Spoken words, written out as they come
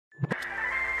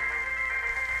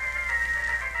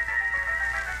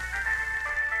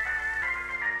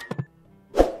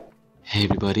Hey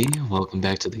everybody, welcome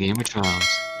back to the Gamer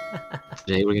Trials.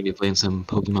 Today we're going to be playing some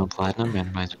Pokemon Platinum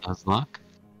Randomizer Nuzlocke.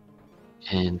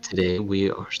 And today we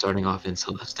are starting off in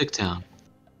Celestic Town.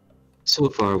 So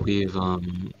far we've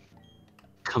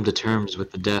come to terms with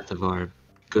the death of our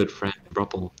good friend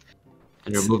Bruple.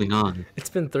 And we're moving on. It's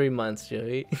been 3 months,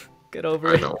 Joey. Get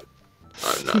over it. I know.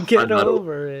 I'm not. Get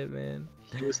over it, man.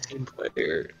 He was team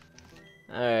player.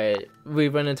 Alright, we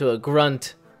run into a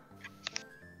grunt.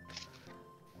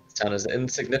 This town is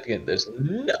insignificant. There's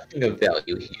nothing of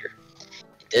value here.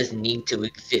 It doesn't need to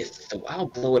exist, so I'll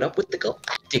blow it up with the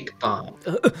galactic bomb.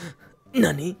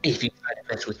 Nani? If you try to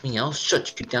mess with me, I'll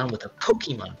shut you down with a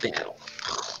Pokemon battle.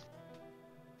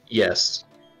 Yes.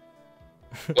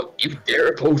 What, you dare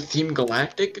oppose Team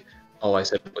Galactic? All I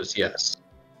said was yes.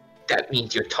 That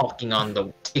means you're taking on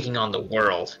the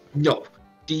world. No,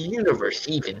 the universe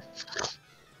even.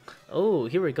 Oh,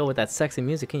 here we go with that sexy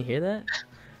music. Can you hear that?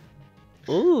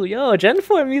 Ooh, yo, Gen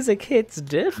 4 music hits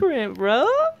different, bro.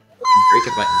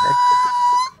 Breaking my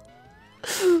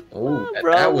neck. Oh,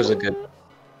 that was a good...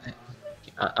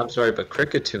 I'm sorry, but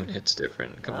Cricketune hits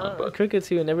different. Come on, bud.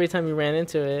 Cricketune, every time you ran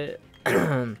into it.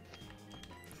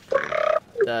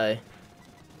 Die.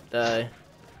 Die.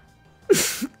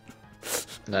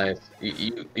 Nice.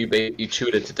 You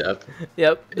chewed it to death.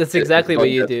 Yep, that's exactly what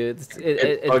you do.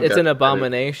 It's an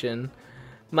abomination.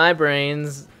 My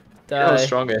brains die. You know how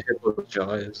strong a hippo's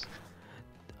jaw is?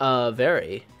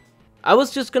 Very. I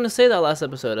was just gonna say that last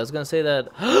episode. I was gonna say that.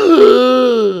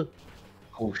 Oh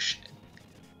shit.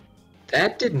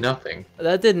 That did nothing.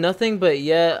 That did nothing, but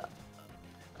yet.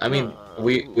 I mean,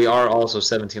 we are also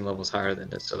 17 levels higher than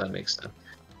this, so that makes sense.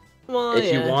 Well,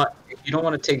 if you don't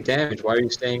want to take damage, why are you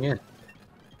staying in?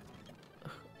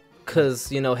 Cause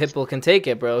Hippo can take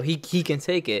it, bro. He can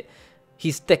take it.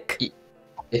 He's thick.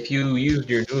 If you used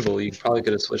your noodle, you probably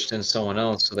could have switched in someone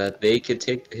else so that they could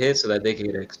take the hit, so that they could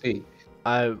get XP.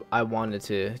 I wanted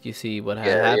to. You see what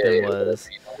had happened was.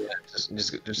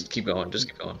 Just keep going. Just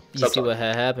keep going. You see what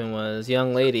had happened was,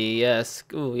 young lady. Yes.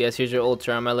 Ooh, yes. Here's your old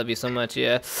charm. I love you so much.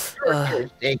 Yeah.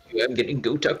 Thank you. I'm getting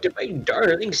go talk to my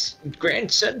darling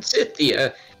grandson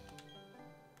Cynthia.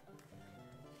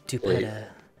 Do better.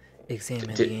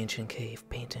 Examine the ancient cave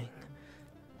painting.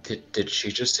 Did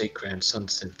she just say grandson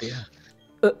Cynthia?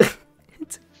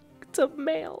 It's a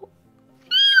male.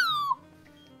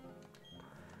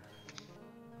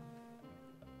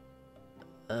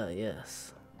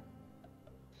 Yes.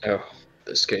 Oh,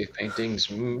 the cave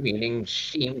paintings meaning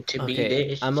seem to be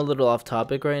this. I'm a little off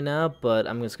topic right now, but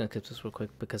I'm just gonna skip this real quick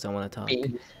because I want to talk.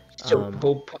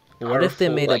 What if they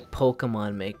made a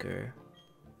Pokemon maker?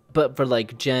 But for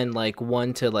like Gen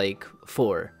 1 to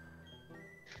 4.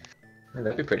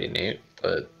 That'd be pretty neat,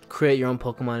 but create your own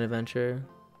Pokemon adventure.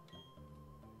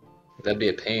 That'd be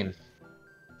a pain.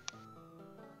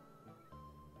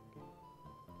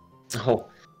 Oh,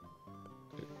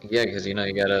 yeah, because you're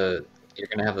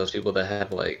gonna have those people that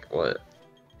have what?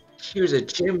 Here's a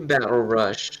gym battle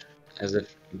rush, as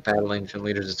if battling gym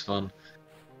leaders is fun.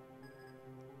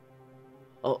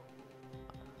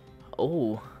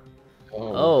 Oh,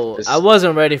 I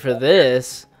wasn't ready for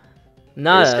this.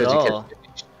 Not at all.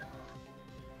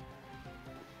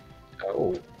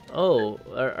 Oh,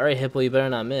 alright, Hippo, you better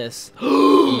not miss.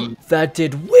 That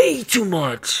did way too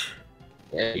much.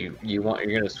 Yeah, you're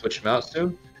gonna switch him out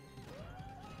soon?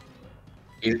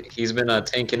 He's been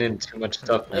taking in too much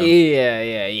stuff now.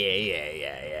 Yeah.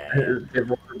 Give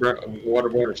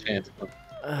Waterborne a chance.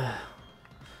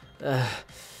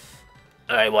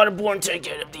 Alright, Waterborne, take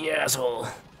care of the asshole.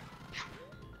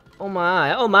 Oh my.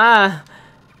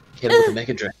 Hit him with a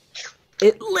Mega Drain.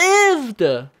 It lived!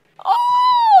 Oh!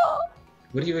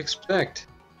 What do you expect?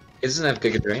 It doesn't have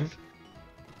Giga Drain.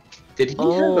 Did he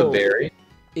have a berry?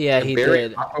 Yeah, he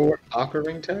did. Aqua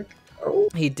Ring tech? Oh.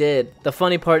 He did. The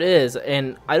funny part is,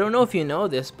 and I don't know if you know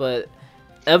this, but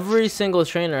every single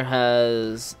trainer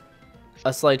has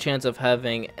a slight chance of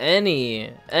having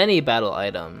any battle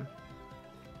item.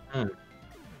 So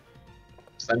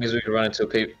that means we could run into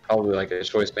probably a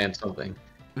choice band something.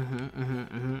 Oh,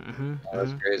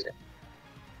 that's crazy.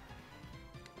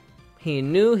 He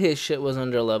knew his shit was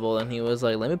under level, and he was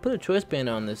like, "Let me put a choice band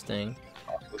on this thing."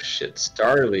 Oh shit,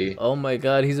 Starly! Oh my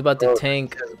god, he's about to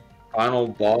tank. Final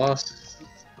boss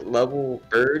level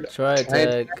bird. Try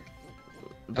attack.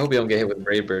 I hope you don't get hit with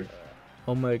Brave Bird.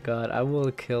 Oh my god, I will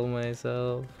kill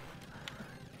myself.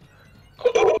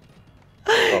 He's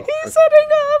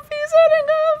setting up!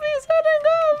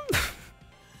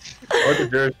 Or the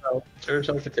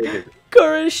Duracell can take it.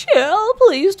 Duracell,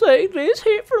 please take this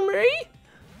hit for me.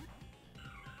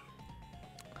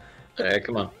 Alright,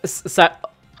 come on.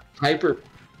 Hyper.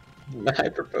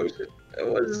 Hyper potion.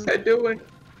 What is this guy doing?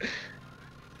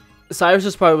 Cyrus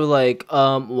is probably like,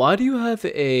 why do you have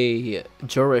a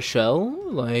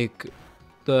Duracell? Like,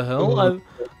 the hell?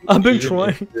 I've been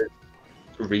trying.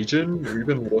 Region, we've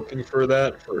been looking for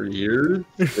that for years.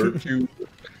 Where'd you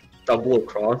stumble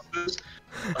across this?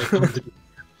 I come to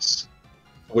this.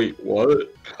 Wait,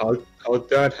 what? How'd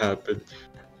that happen?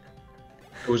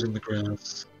 It was in the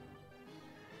grass.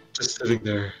 Just sitting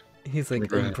there. He's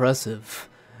like, impressive.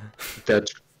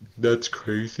 That's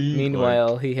crazy.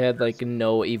 Meanwhile, he had like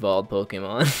no evolved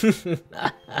Pokemon.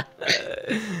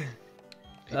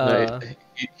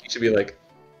 He should be like.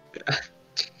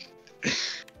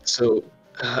 So,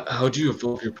 how do you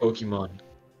evolve your Pokemon?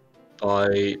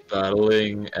 By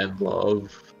battling and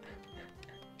love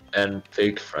and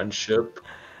fake friendship.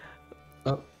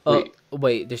 Wait.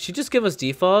 Wait, did she just give us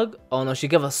Defog? Oh no, she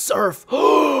gave us Surf.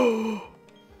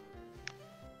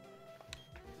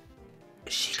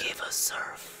 She gave us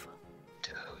Surf.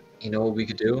 Dude, you know what we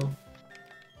could do?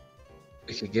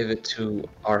 We could give it to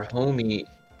our homie.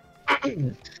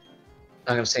 Not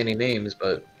gonna say any names,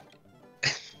 but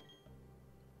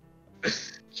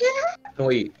yeah.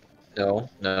 Wait, no,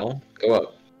 go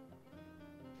up.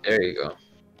 There you go.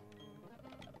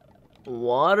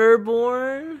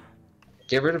 Waterborne?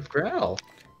 Get rid of Growl.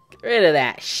 Get rid of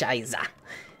that Shiza.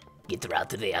 Get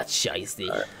rid of that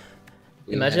Shiza.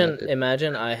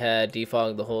 Imagine I had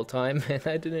Defog the whole time and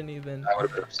I didn't even. I would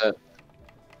have been upset.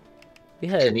 We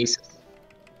had Kinesis.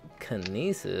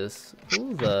 Kinesis?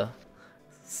 Who the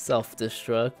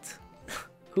self-destruct?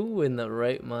 Who in the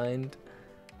right mind?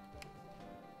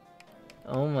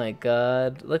 Oh my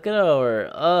god. Look at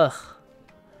our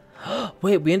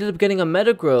Wait, we ended up getting a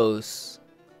Metagross.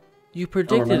 You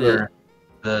predicted it.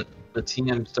 The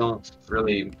TMs don't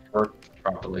really work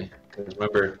properly. Because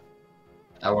remember,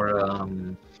 our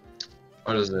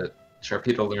what is it?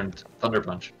 Sharpedo learned Thunder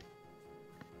Punch.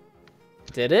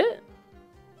 Did it?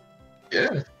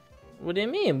 Yeah. What do you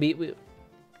mean? We Wait,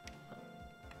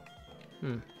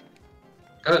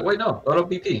 no. Go to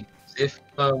BP. See if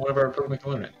one of our Pokemon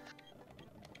can learn it.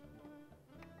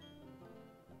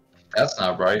 That's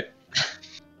not right.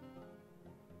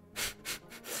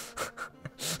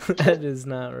 That is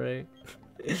not right.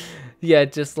 Yeah,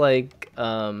 just like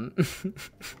our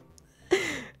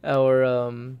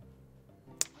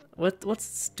what's the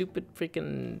stupid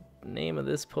freaking name of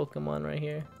this Pokemon right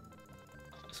here?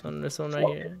 This one right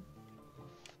here.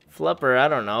 Flupper, I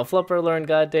don't know. Flupper learned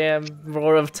goddamn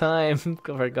Roar of Time,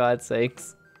 for God's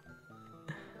sakes.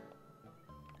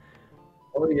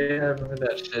 Oh yeah, I remember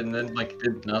that shit, and then like it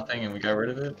did nothing, and we got rid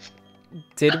of it.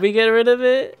 Did we get rid of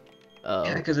it? Oh,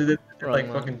 yeah, because it did like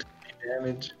one. fucking 20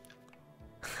 damage.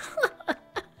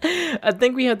 I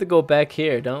think we have to go back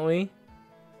here, don't we?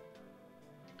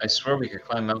 I swear we could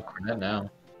climb Mount Cornet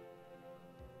now.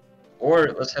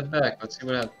 Or let's head back. Let's see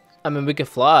what happens. I mean, we could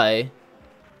fly,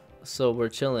 so we're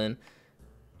chilling.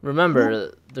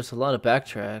 Remember, there's a lot of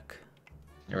backtrack.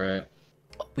 You're right.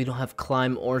 We don't have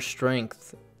climb or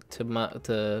strength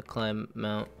to climb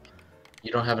Mount.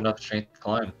 You don't have enough strength to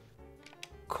climb.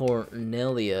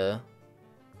 Cornelia.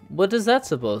 What is that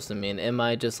supposed to mean? Am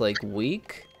I just like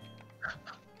weak?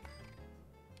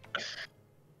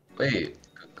 Wait,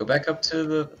 go back up to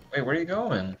the. Wait, where are you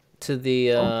going? To the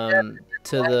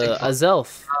to the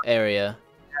Azelf area.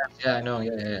 Yeah, I know.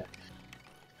 Yeah.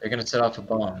 They're gonna set off a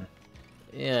bomb.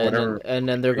 Yeah, and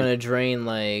then they're gonna drain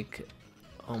like.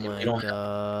 Oh my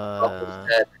god.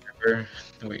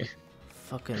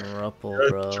 Fucking Ruppel,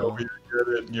 bro. Joey, I get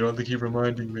it. You don't have to keep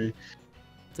reminding me.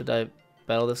 Did I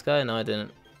battle this guy? No, I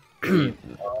didn't.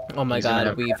 Oh my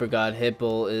god, we forgot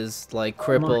Hipple is like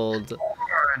crippled.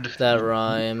 That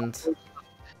rhymed.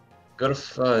 Go to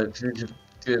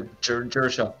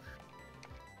Duracell.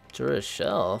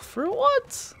 Duracell? For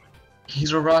what?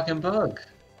 He's a rockin' bug.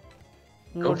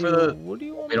 Go for the. What do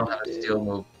you want? We don't have a steel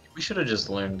move. We should have just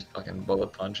learned fucking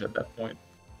Bullet Punch at that point.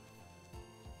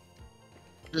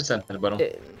 Just sent it about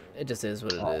him. It just is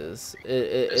what it is.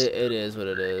 It is what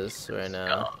it is right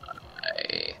now.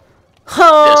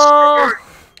 Oh!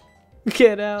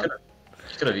 Get out.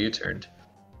 You could have U-turned.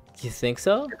 You think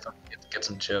so? Get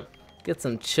some chip. Get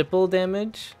some chipple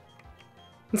damage?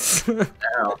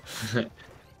 Ow.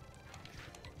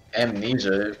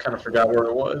 Amnesia. I kind of forgot where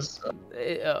it was.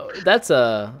 That's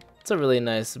a really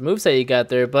nice moveset you got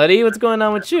there, buddy. What's going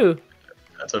on with you?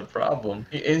 That's a problem.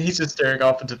 He's just staring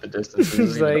off into the distance.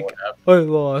 He's like, I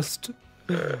lost.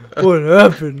 What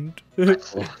happened? I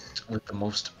lost with the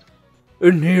most.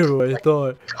 In here, I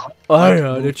thought I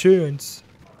had a chance.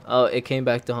 Oh, it came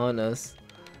back to haunt us.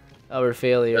 Our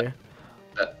failure.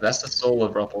 That's the soul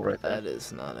of Ruppel right there. That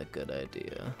is not a good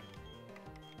idea.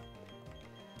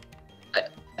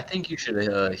 I think you should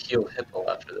heal Hippo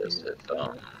after this. If,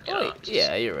 you know,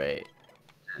 yeah, you're right.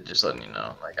 Just letting you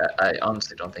know. Like, I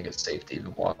honestly don't think it's safe to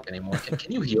even walk anymore.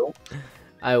 Can you heal?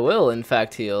 I will, in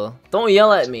fact, heal. Don't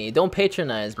yell at me. Don't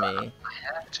patronize me. I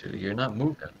have to. You're not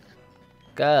moving.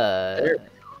 God. There.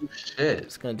 Oh, shit.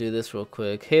 Just gonna do this real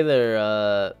quick. Hey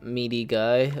there, meaty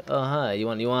guy. Oh hi. You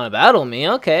want to battle me?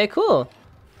 Okay, cool.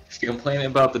 You're complaining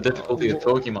about the difficulty of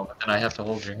Pokemon, but then I have to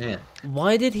hold your hand.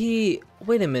 Why did he?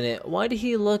 Wait a minute. Why did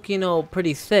he look, you know,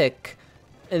 pretty thick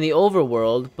in the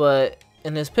overworld, but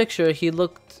in his picture he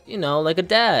looked, you know, like a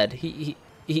dad. He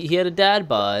had a dad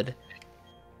bod.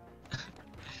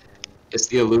 It's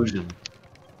the illusion.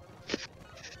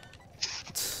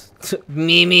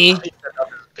 Mimi.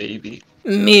 Baby.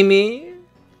 Mimi.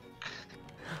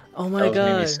 Oh my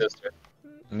god. Mimi's sister.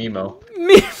 Mimo.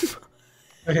 Mimo.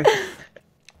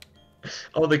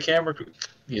 Oh, the camera.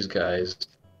 These guys.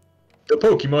 The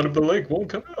Pokemon of the lake won't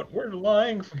come out. We're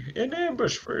lying in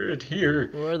ambush for it here.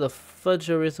 Where the fudge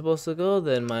are we supposed to go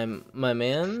then, my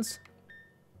mans?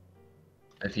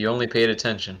 If you only paid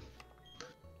attention.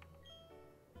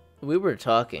 We were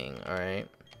talking, alright?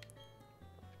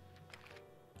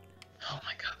 Oh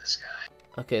my god, this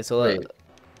guy. Okay, so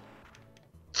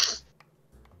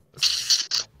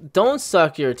don't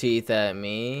suck your teeth at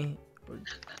me.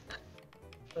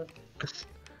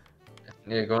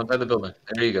 Yeah, go inside the building.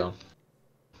 There you go.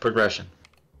 Progression.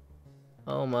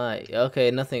 Oh my. Okay,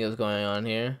 nothing is going on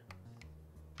here.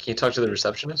 Can you talk to the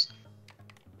receptionist?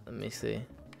 Let me see.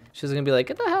 She's gonna be like,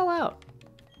 get the hell out.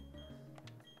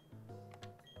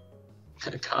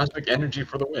 Cosmic energy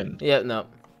for the win. Yep, no.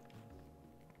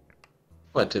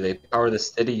 What, do they power the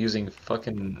city using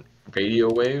fucking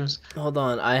radio waves? Hold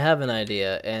on, I have an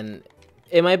idea, and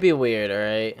it might be weird,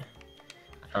 alright?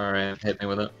 Alright, hit me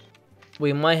with it.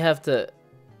 We might have to...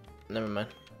 Never mind.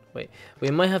 Wait.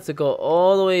 We might have to go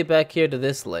all the way back here to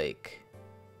this lake.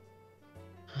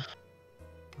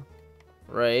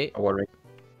 Right? Or what?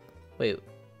 Wait.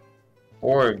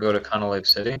 Or go to Connell Lake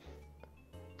City.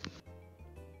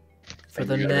 For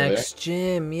the next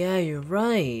gym. Yeah, you're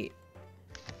right.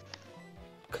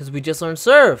 Because we just learned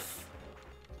surf.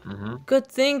 Mm-hmm. Good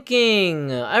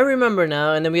thinking. I remember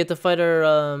now. And then we have to fight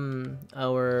our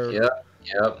Yep.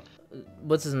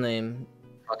 What's his name?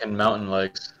 Fucking mountain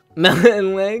legs.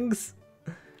 Mountain legs?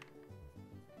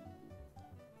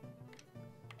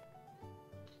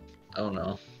 Oh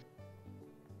no.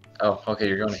 Oh, okay,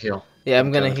 you're gonna heal. Yeah,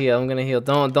 I'm gonna heal. I'm gonna heal.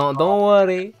 Don't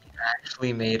worry.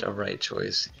 Actually made a right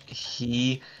choice.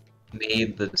 He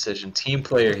made the decision. Team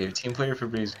player here. Team player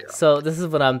Fabrizio. So this is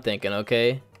what I'm thinking,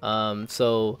 okay?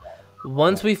 So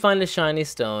once we find a shiny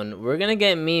stone, we're gonna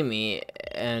get Mimi,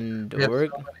 and we're...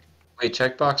 Wait,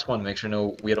 check box 1. Make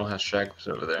sure we don't have stragglers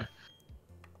over there.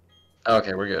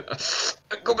 Okay, we're good.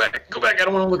 Go back. I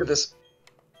don't want to look at this.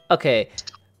 Okay.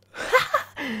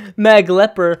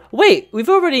 Maglepper. Wait, we've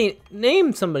already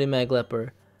named somebody Maglepper.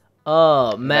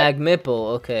 Oh,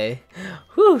 Magmipple. Okay.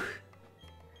 Whew.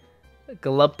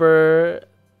 Glupper.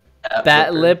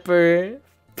 Batlipper.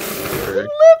 Lipper.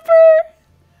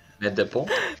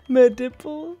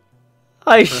 Medipple.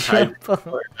 I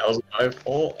shuffle. That was my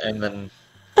fault, and then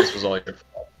this was all your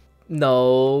fault.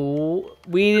 No,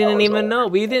 we didn't even know.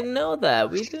 We didn't know that.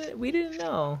 We didn't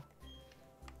know.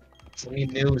 We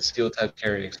knew steel type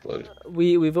carry explosion.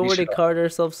 We've already carved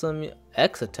ourselves some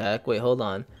X attack. Wait, hold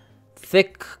on.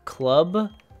 Thick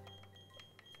club.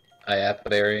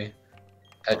 Iapaberry,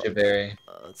 Pechaberry.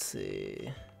 Let's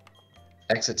see.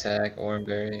 X attack,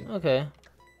 Oranberry. Okay.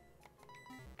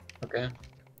 Okay.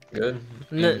 Good.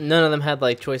 None of them had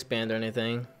like choice band or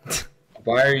anything.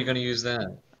 Why are you gonna use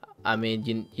that? I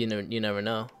mean, you never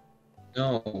know.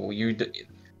 No,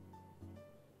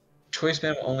 choice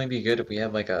band will only be good if we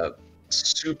have like a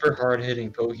super hard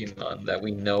hitting Pokemon that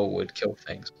we know would kill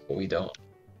things, but we don't.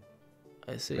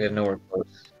 I see. We have nowhere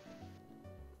close.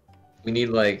 We need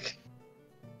like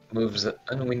moves that,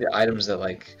 we need items that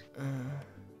like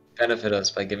benefit us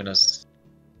by giving us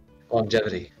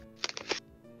longevity.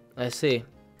 I see.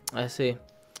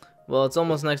 Well, it's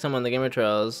almost next time on the Gamer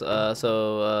Trials.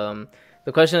 So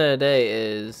the question of the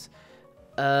day is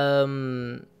there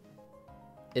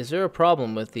a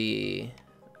problem with the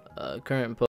current